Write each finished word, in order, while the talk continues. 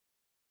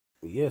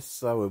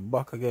Yes, I will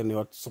back again.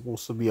 What's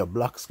supposed to be a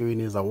black screen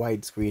is a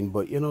white screen,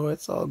 but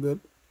it's all good.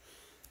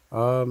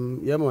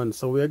 Yeah, man.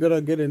 So we're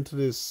gonna get into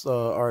this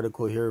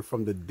article here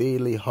from the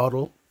Daily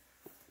Huddle.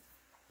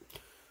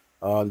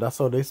 That's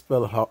how they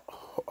spell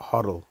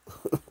huddle.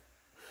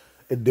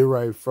 It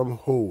derived from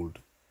hold.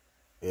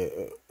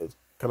 It's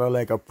kind of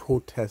like a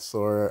protest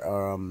or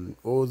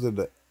what was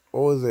it?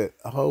 What was it?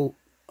 How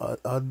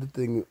the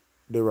thing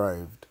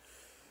derived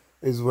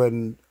is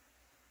when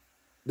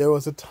there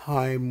was a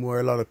time where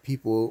a lot of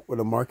people, when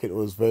the market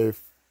was very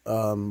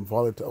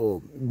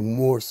volatile,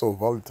 more so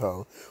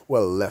volatile,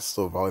 well, less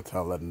so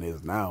volatile than it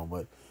is now,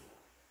 but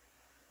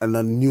and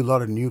a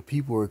lot of new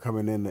people were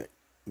coming in,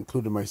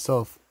 including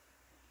myself,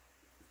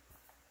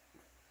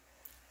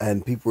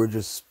 and people were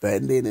just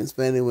spending and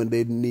spending when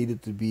they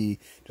needed to be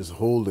just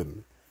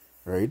holding,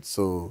 right?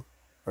 So,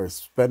 or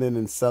spending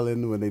and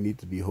selling when they need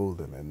to be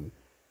holding, and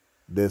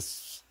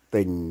this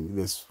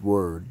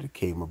word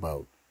came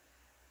about.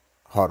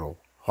 Huddle.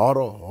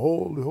 Huddle,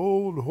 hold,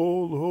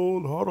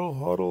 huddle,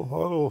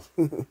 huddle,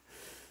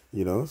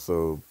 huddle.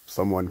 So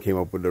someone came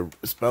up with the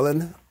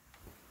spelling,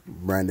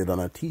 branded on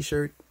a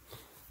t-shirt,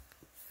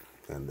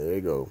 and there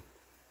you go.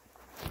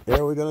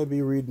 Here we're gonna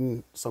be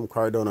reading some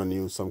Cardona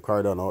news, some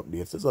Cardona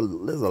updates. There's a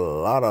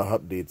lot of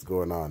updates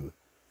going on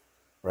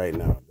right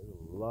now.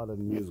 There's a lot of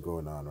news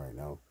going on right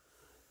now.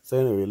 So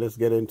anyway, let's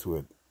get into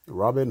it.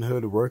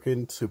 Robinhood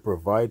working to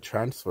provide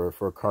transfer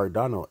for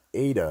Cardano,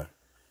 ADA,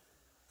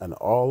 and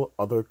all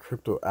other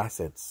crypto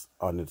assets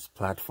on its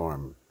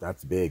platform.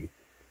 That's big.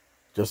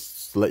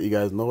 Just to let you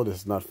guys know,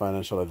 this is not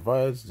financial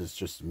advice. This is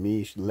just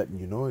me letting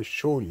you know,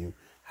 showing you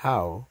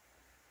how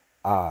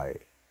I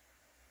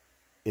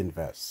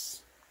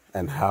invest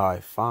and how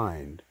I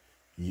find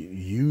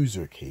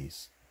user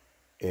case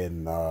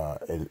in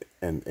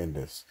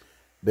this.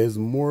 There's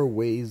more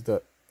ways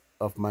that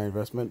of my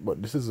investment,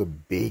 but this is a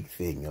big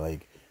thing,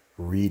 like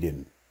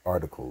reading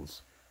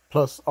articles.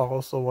 Plus, I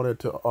also wanted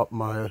to up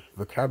my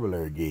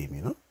vocabulary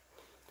game.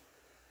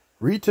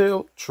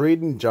 Retail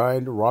trading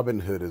giant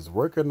Robinhood is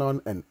working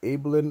on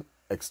enabling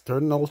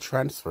external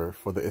transfer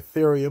for the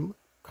Ethereum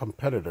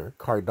competitor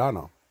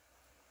Cardano.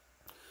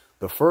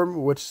 The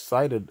firm, which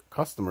cited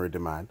customer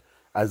demand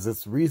as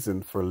its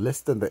reason for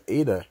listing the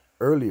ADA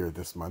earlier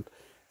this month,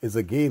 is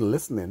again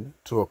listening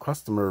to a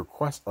customer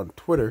request on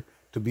Twitter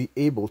to be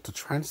able to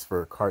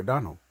transfer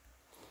Cardano.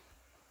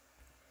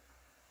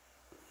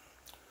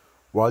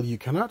 While you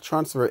cannot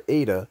transfer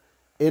ADA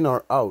in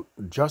or out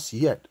just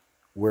yet,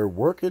 we're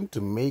working to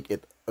make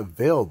it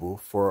available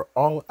for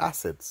all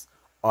assets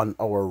on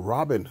our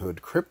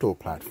Robinhood crypto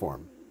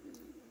platform.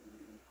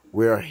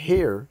 We are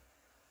here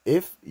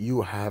if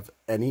you have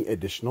any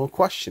additional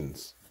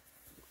questions.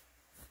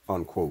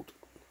 Unquote.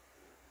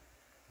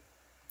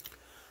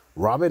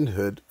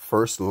 Robinhood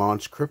first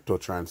launched crypto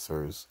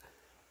transfers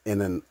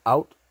in and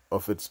out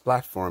of its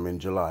platform in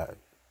July.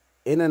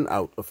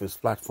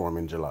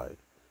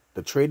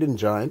 The trading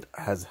giant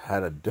has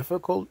had a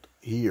difficult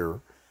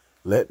year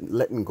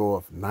letting go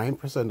of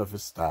 9% of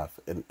its staff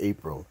in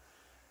April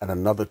and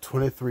another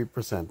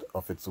 23%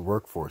 of its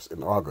workforce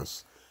in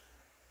August.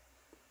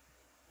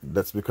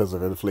 That's because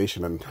of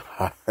inflation and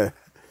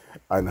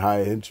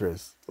high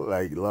interest.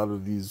 Like a lot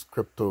of these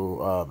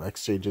crypto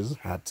exchanges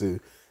had to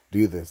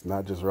do this,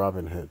 not just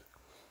Robinhood.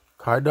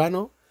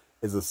 Cardano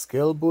is a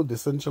scalable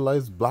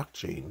decentralized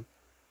blockchain.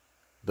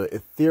 The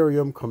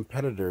Ethereum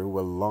competitor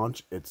will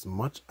launch its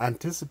much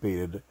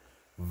anticipated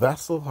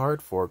Vessel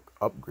hard fork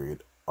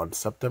upgrade on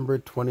September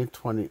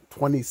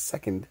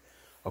 22nd,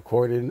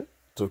 according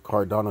to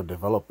Cardano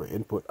developer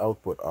Input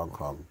Output Hong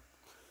Kong.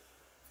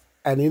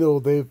 And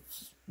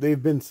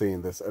they've been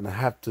saying this and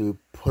have to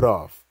put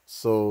off.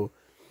 So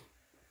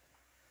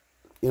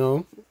I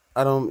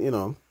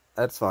don't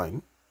that's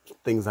fine.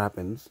 Things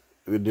happens.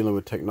 We're dealing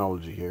with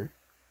technology here.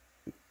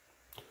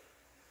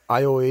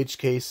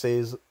 IOHK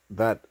says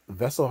that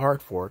Vessel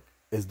hard fork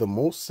is the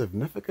most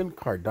significant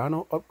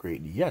Cardano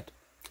upgrade yet,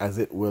 as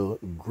it will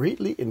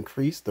greatly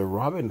increase the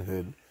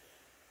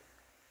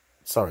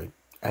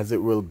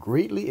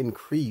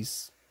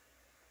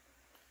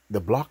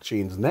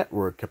blockchain's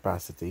network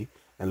capacity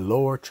and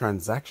lower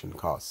transaction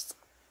costs.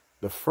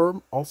 The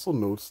firm also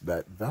notes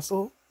that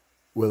Vessel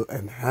will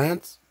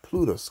enhance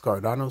Plutus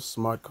Cardano's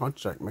smart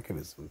contract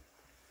mechanism.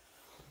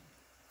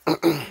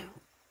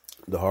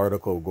 The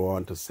article go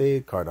on to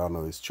say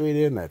Cardano is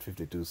trading at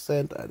 52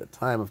 cents at the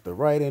time of the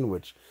writing,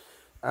 which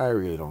I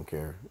really don't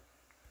care.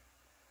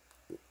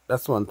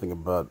 That's one thing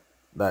about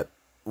that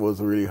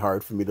was really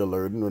hard for me to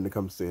learn when it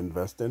comes to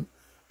investing,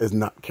 is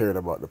not caring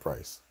about the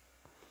price.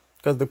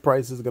 Because the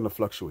price is going to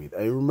fluctuate.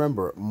 I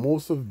remember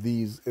most of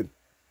these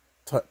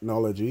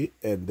technology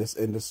and this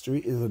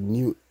industry is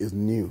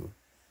new.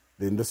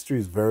 The industry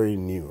is very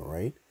new,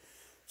 right?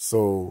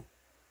 So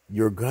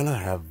you're going to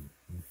have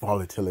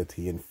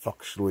volatility and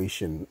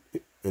fluctuation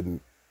in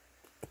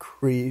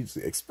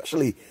crazy,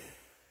 especially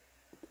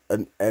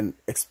and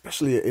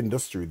especially an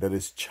industry that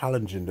is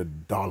challenging the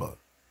dollar.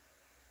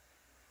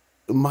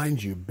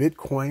 Mind you,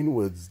 Bitcoin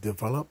was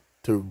developed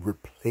to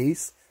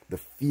replace the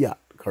fiat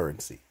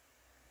currency.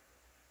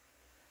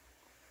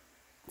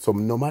 So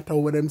no matter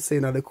what them say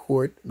in the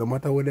court, no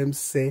matter what them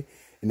say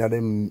in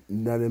them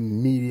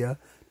media,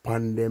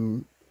 pan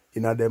them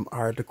in them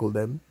article,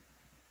 them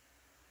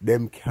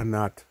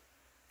cannot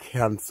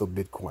cancel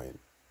Bitcoin.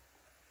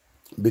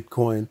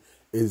 Bitcoin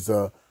is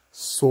a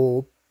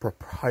sole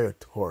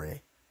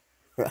proprietary.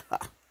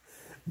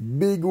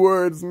 Big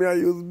words, me I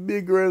use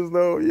big words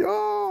now.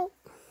 Yo.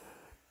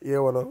 Yeah,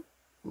 what up?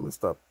 Let me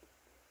stop.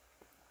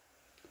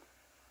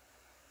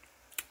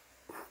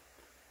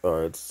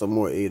 Alright, some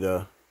more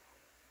ADA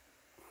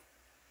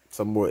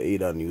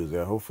news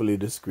there. Hopefully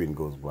the screen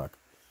goes black.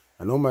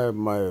 I know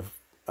my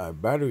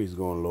battery is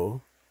going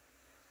low.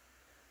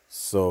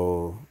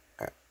 So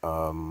I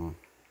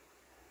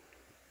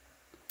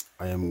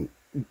am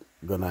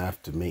gonna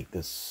have to make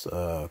this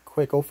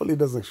quick. Hopefully it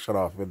doesn't shut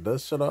off. If it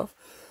does shut off,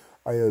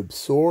 I am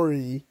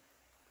sorry,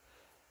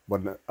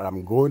 but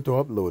I'm going to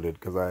upload it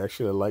because I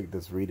actually like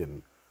this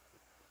reading.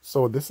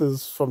 So this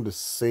is from the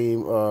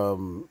same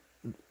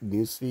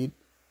newsfeed,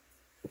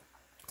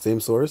 same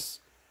source.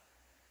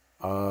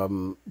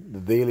 The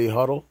Daily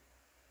Huddle.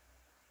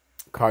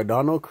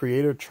 Cardona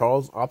creator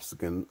Charles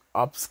Hoskinson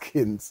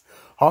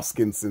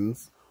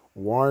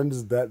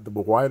warns that the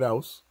White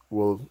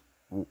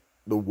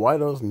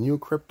House new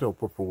crypto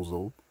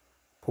proposal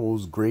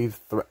pose grave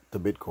threat to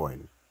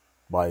Bitcoin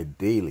by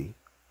Daily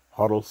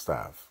Huddle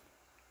staff.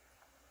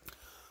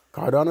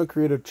 Cardona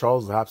creator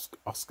Charles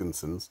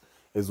Hoskinson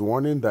is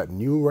warning that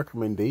new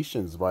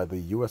recommendations by the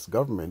U.S.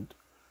 government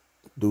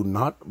do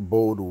not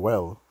bode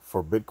well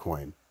for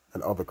Bitcoin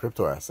and other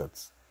crypto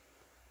assets,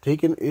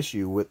 taking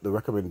issue with the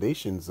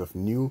recommendations of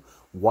new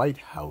White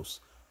House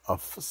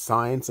of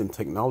Science and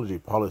Technology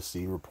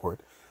Policy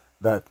report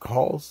that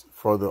calls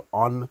for the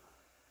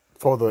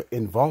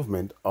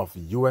involvement of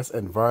U.S.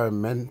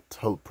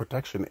 Environmental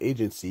Protection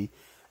Agency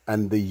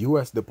and the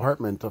U.S.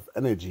 Department of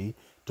Energy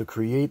to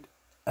create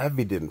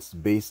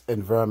evidence-based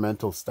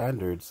environmental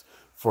standards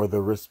for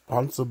the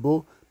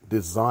responsible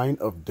design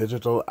of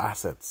digital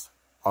assets.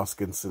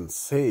 Hoskinson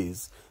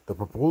says the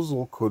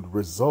proposal could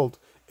result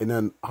in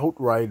an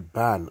outright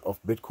ban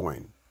of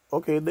Bitcoin.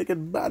 Okay, they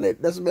can ban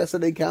it. That's better.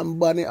 They can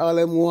ban it all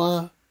them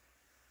want.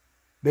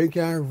 They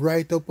can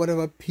write up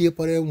whatever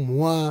paper they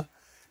want.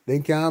 They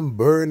can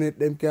burn it.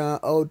 They can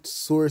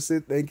outsource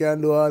it. They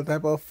can do all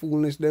type of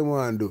foolish they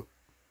want to do.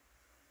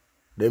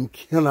 Them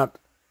cannot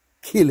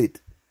kill it.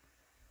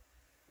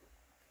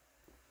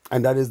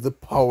 And that is the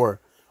power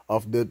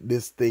of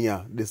this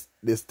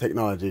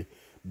technology.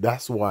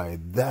 That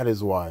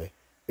is why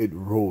it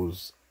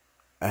rose,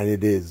 and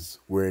it is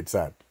where it's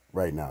at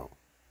right now.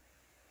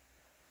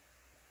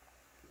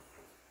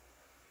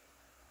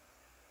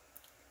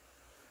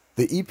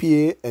 The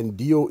EPA and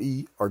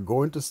DOE are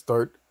going to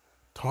start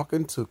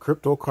talking to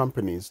crypto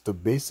companies to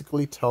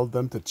basically tell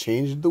them to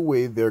change the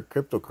way their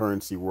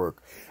cryptocurrency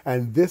work.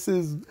 And this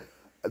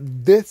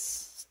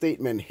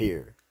statement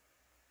here.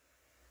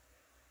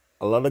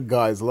 A lot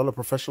of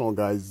professional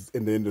guys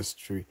in the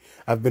industry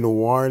have been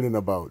warning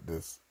about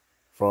this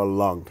for a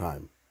long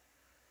time.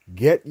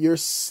 Get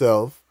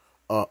yourself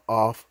an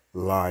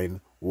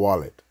offline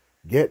wallet.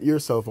 Get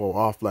yourself an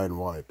offline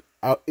wallet.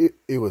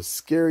 It was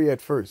scary at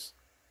first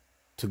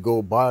to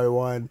go buy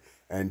one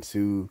and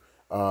to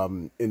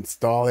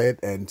install it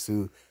and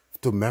to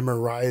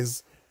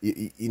memorize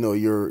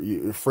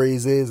your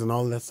phrases and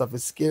all that stuff.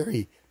 It's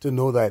scary to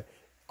know that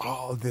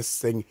all this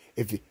thing,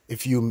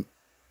 if you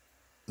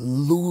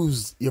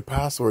lose your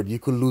password, you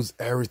could lose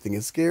everything.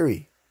 It's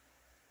scary.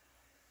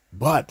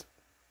 But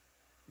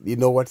you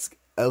know what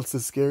else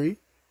is scary?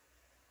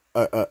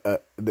 The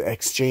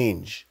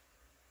exchange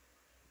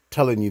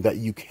telling you that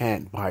you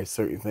can't buy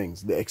certain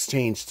things. The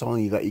exchange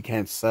telling you that you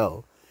can't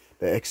sell.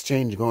 The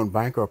exchange going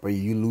bankrupt and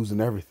you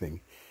losing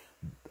everything.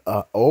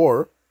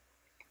 Or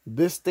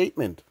this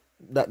statement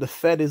that the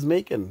Fed is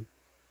making.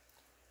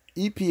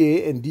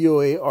 EPA and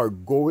DOA are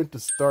going to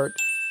start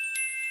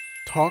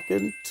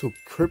talking to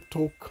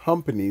crypto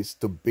companies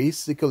to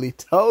basically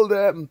tell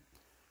them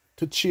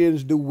to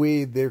change the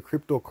way their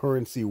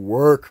cryptocurrency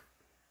work.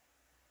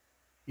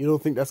 You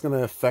don't think that's going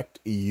to affect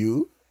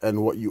you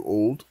and what you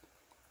hold?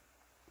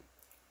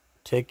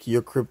 Take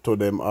your crypto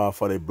them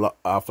off of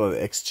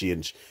the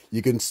exchange.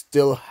 You can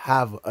still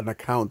have an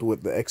account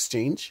with the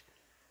exchange,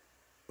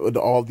 with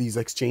all these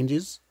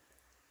exchanges,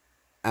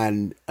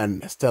 and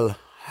still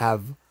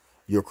have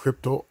your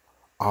crypto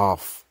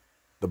off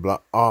the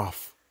block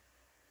off.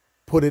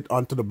 Put it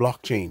onto the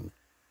blockchain.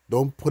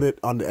 Don't put it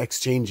on the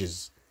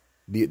exchanges,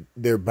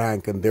 their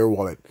bank and their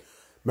wallet.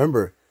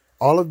 Remember,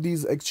 all of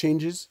these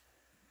exchanges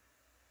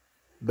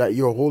that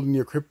you're holding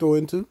your crypto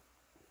into,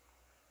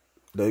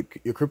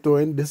 your crypto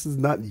in, this is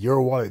not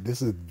your wallet.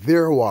 This is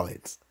their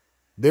wallet.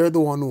 They're the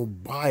one who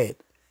buy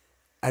it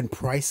and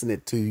pricing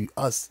it to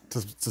us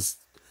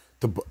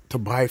to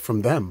buy it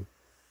from them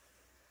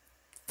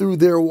through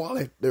their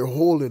wallet. They're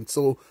holding.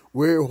 So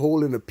we're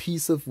holding a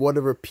piece of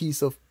whatever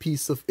piece of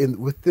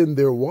within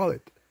their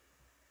wallet.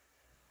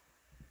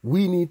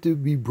 We need to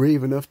be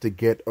brave enough to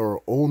get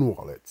our own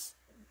wallets.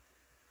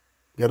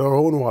 Get our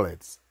own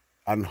wallets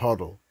and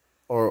huddle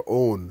our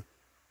own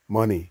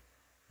money.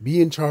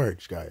 Be in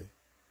charge, guy.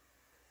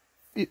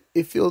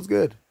 It feels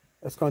good.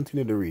 Let's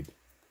continue to read.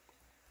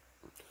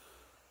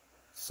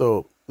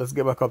 So let's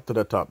get back up to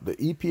the top. The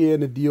EPA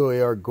and the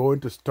DOA are going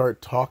to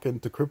start talking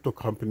to crypto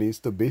companies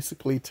to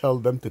basically tell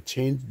them to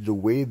change the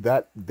way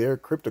that their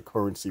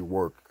cryptocurrency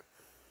work.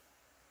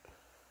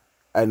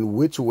 And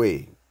which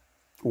way?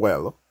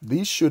 Well,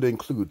 these should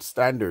include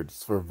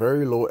standards for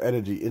very low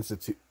energy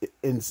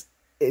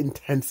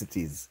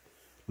intensities,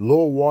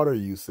 low water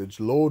usage,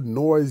 low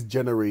noise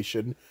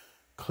generation,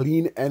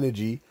 clean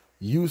energy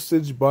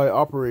usage by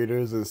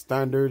operators, and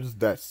standards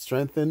that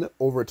strengthen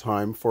over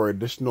time for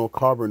additional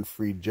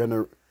carbon-free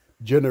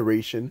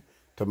generation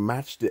to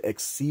match the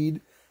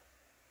exceed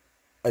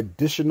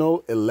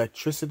additional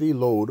electricity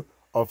load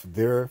of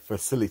their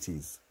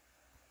facilities.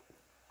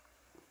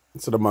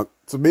 So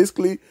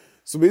basically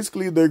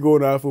they're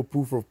going out for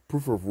proof of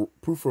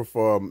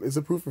is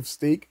it proof of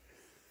stake?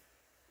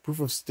 Proof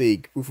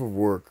of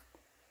work.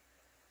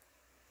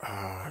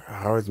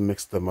 I always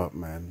mix them up,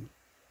 man.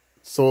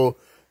 So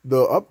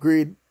the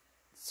upgrade,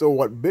 so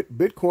what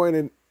Bitcoin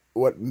and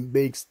what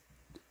makes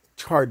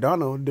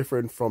Cardano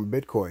different from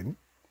Bitcoin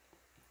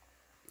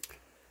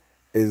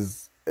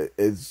is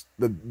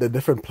the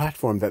different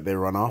platform that they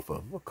run off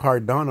of.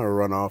 Cardano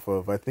run off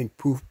of, I think,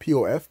 proof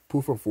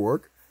of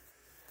work,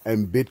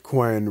 and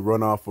Bitcoin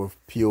run off of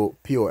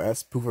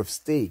POS, proof of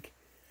stake.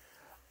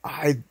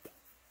 I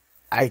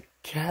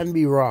can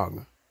be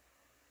wrong.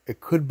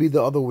 It could be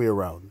the other way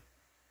around.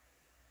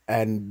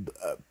 And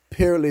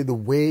apparently the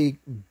way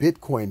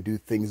Bitcoin do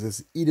things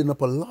is eating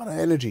up a lot of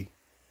energy.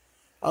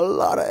 A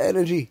lot of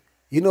energy.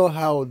 You know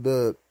how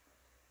the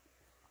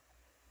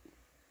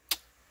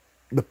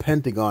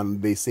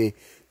Pentagon, they say,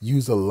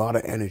 use a lot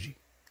of energy.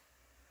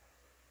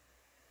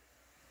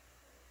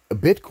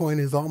 Bitcoin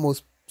is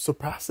almost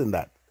surpassing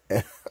that.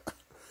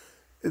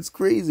 It's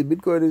crazy.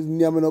 Bitcoin is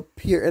yamming up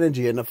pure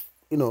energy, and if,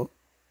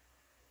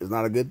 it's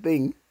not a good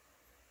thing.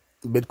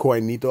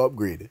 Bitcoin need to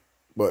upgrade,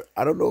 but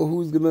I don't know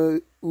who's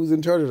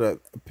in charge of that.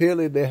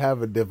 Apparently, they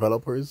have a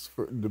developers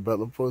for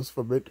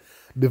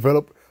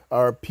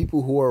are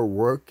people who are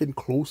working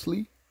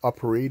closely,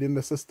 operating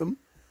the system,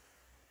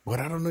 but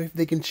I don't know if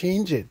they can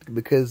change it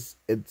because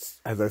it's,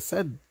 as I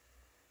said,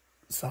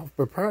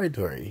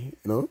 self-proprietary.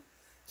 So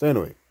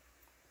anyway.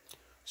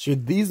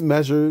 Should these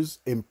measures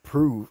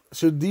prove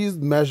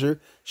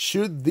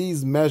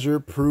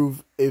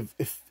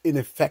if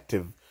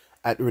ineffective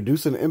at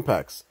reducing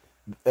impacts,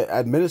 the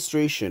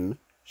administration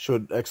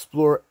should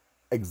explore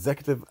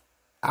executive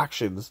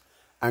actions,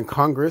 and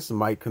Congress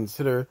might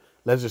consider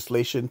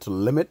legislation to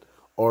limit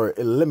or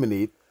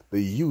eliminate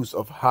the use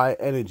of high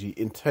energy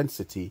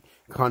intensity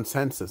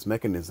consensus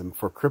mechanism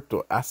for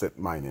crypto asset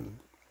mining.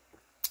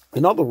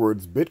 In other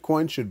words,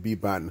 Bitcoin should be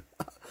banned.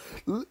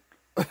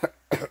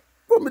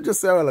 Let me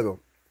just say a while ago.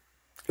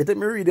 It took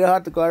me read the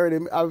article already.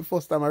 The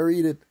first time I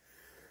read it.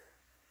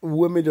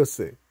 Let me just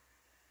say.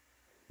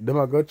 Them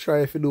are going to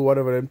try if you do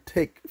whatever them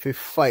take if you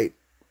fight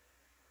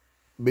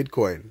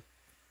Bitcoin.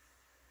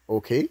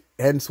 Okay?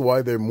 Hence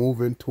why they're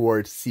moving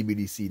towards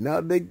CBDC.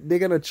 Now they're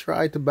going to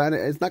try to ban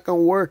it. It's not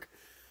going to work.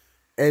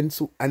 And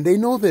they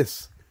know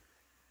this.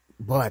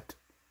 But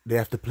they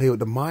have to play with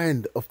the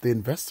mind of the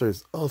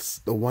investors. Us,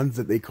 the ones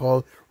that they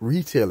call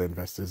retail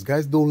investors.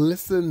 Guys, don't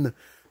listen.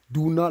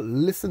 Do not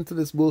listen to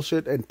this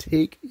bullshit and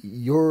take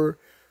your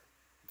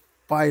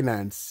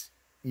finance,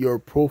 your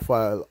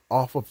profile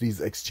off of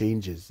these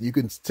exchanges. You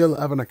can still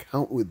have an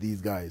account with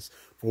these guys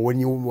for when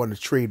you want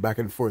to trade back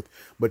and forth.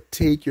 But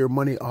take your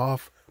money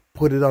off,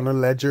 put it on a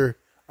ledger.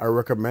 I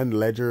recommend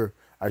Ledger.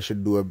 I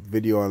should do a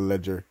video on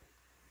Ledger.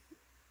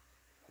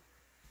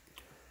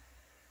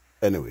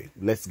 Anyway,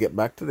 let's get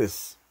back to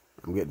this.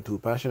 I'm getting too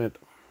passionate.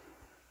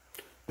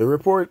 The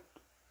report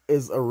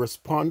is a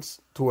response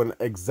to an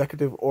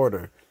executive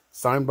order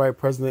signed by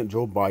President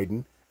Joe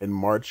Biden in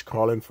March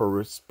calling for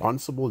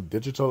responsible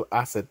digital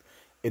asset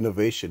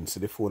innovation. See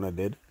the phone I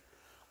did?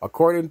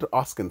 According to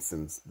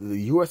Oskinsons, the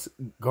U.S.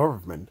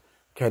 government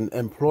can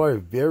employ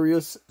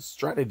various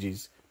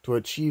strategies to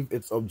achieve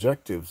its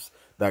objectives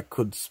that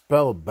could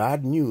spell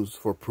bad news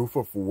for proof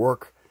of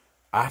work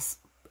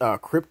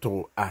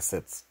crypto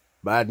assets.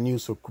 Bad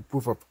news for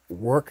proof of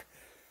work.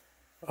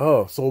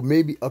 Oh, so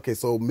maybe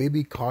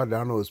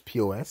Cardano is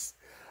POS.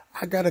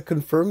 I gotta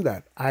confirm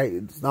that.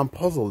 I'm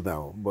puzzled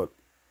now, but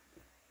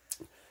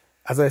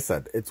as I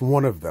said, it's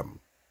one of them.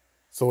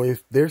 So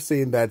if they're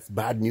saying that's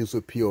bad news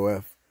with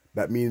POF,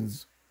 that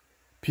means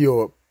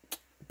POF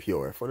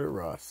for the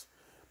Ross.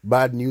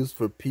 Bad news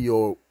for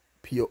POW.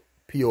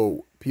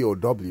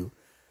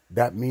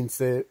 That means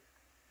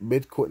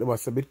Bitcoin. They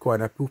must say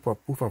Bitcoin a proof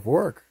of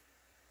work,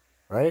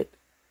 right?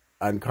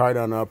 And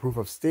Cardano a proof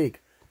of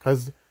stake,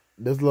 because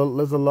there's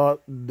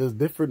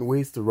different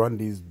ways to run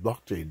these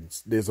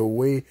blockchains. There's a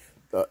way,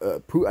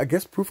 I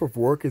guess proof of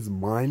work is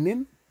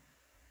mining,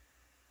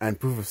 and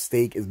proof of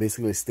stake is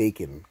basically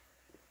staking.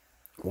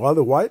 While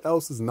the White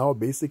House is now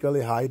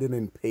basically hiding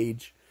in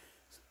page,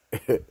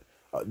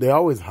 they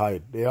always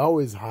hide. They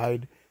always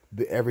hide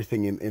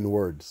everything in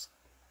words.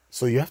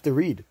 So you have to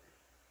read.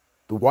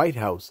 The White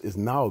House is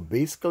now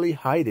basically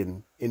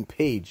hiding in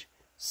page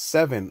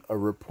 7 a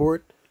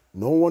report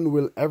no one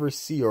will ever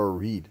see or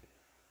read.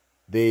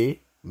 They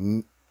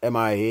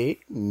MIA,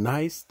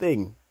 nice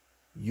thing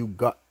you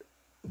got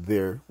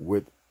there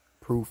with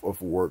proof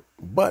of work.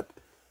 But,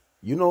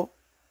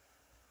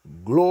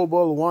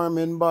 global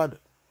warming bad.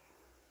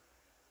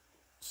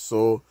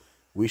 So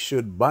we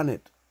should ban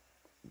it.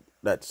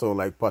 That sound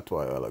like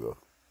patois a while ago.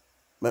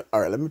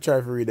 Alright, let me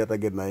try to read that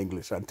again in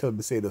English until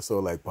me say that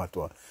sound like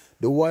patois.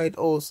 The White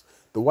House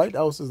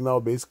is now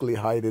basically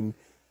hiding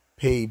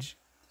page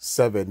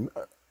 7,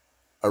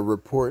 a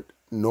report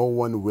no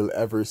one will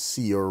ever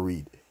see or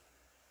read.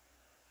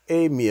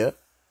 Hey Mia,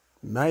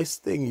 nice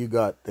thing you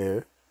got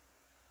there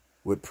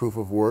with proof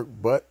of work,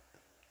 but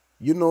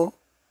that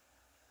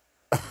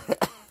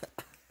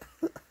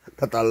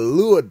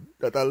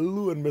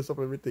alone mess up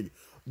everything.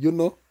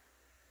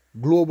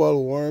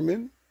 Global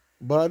warming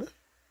bad.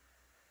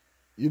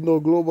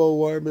 Global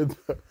warming.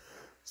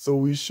 So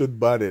we should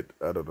ban it.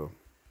 I don't know.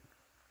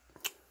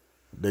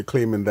 They're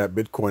claiming that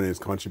Bitcoin is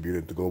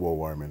contributing to global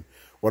warming.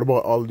 What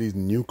about all these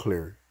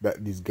nuclear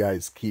that these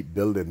guys keep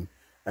building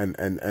and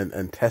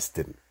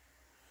testing?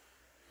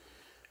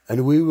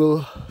 And we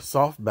will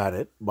soft ban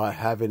it by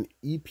having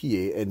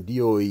EPA and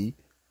DOE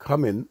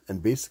come in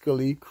and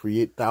basically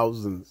create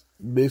standards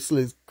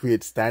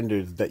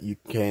that you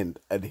can't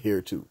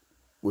adhere to,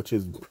 which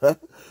is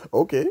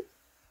okay.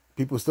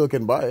 People still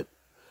can buy it.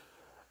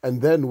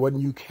 And then when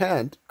you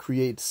can't,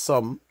 create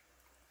some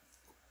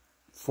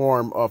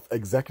form of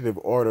executive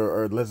order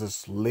or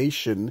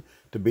legislation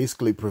to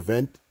basically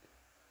prevent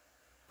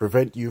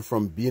you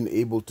from being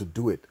able to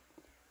do it,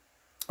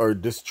 or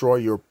destroy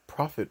your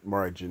profit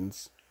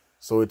margins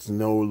so it's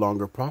no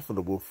longer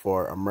profitable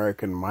for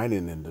American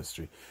mining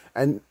industry.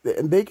 And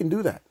they can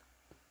do that.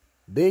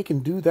 They can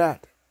do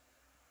that.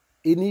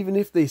 And even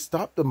if they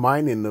stop the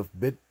mining of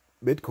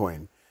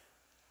Bitcoin,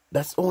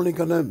 that's only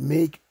gonna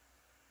make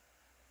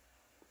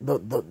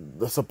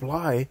the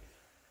supply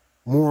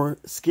more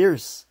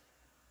scarce,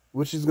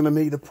 which is gonna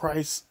make the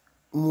price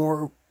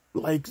more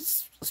like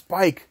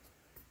spike.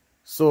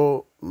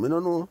 So me no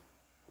know.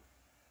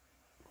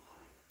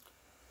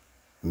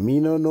 Me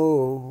no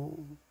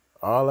know.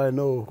 All I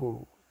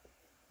know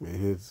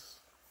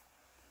is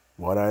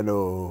what I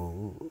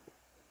know.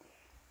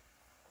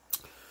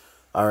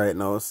 All right,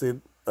 now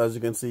see, as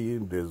you can see,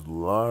 there's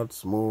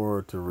lots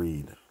more to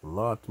read,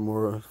 lots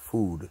more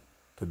food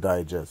to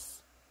digest.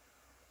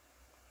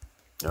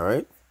 All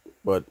right,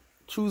 but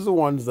choose the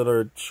ones that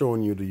are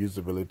showing you the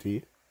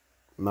usability,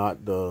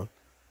 not the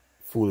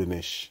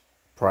foolish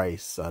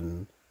price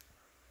and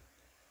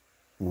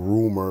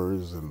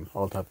rumors and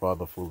all type of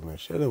other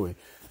foolishness. Anyway,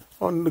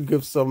 I wanted to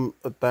give some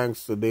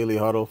thanks to Daily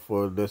Huddle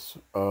for this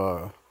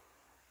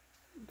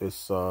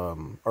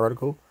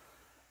article,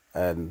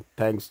 and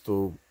thanks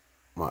to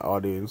my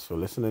audience for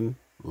listening.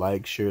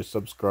 Like, share,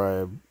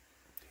 subscribe,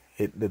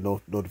 hit the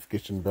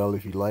notification bell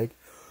if you like.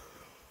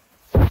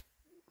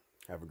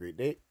 Have a great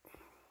day.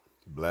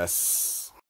 Bless.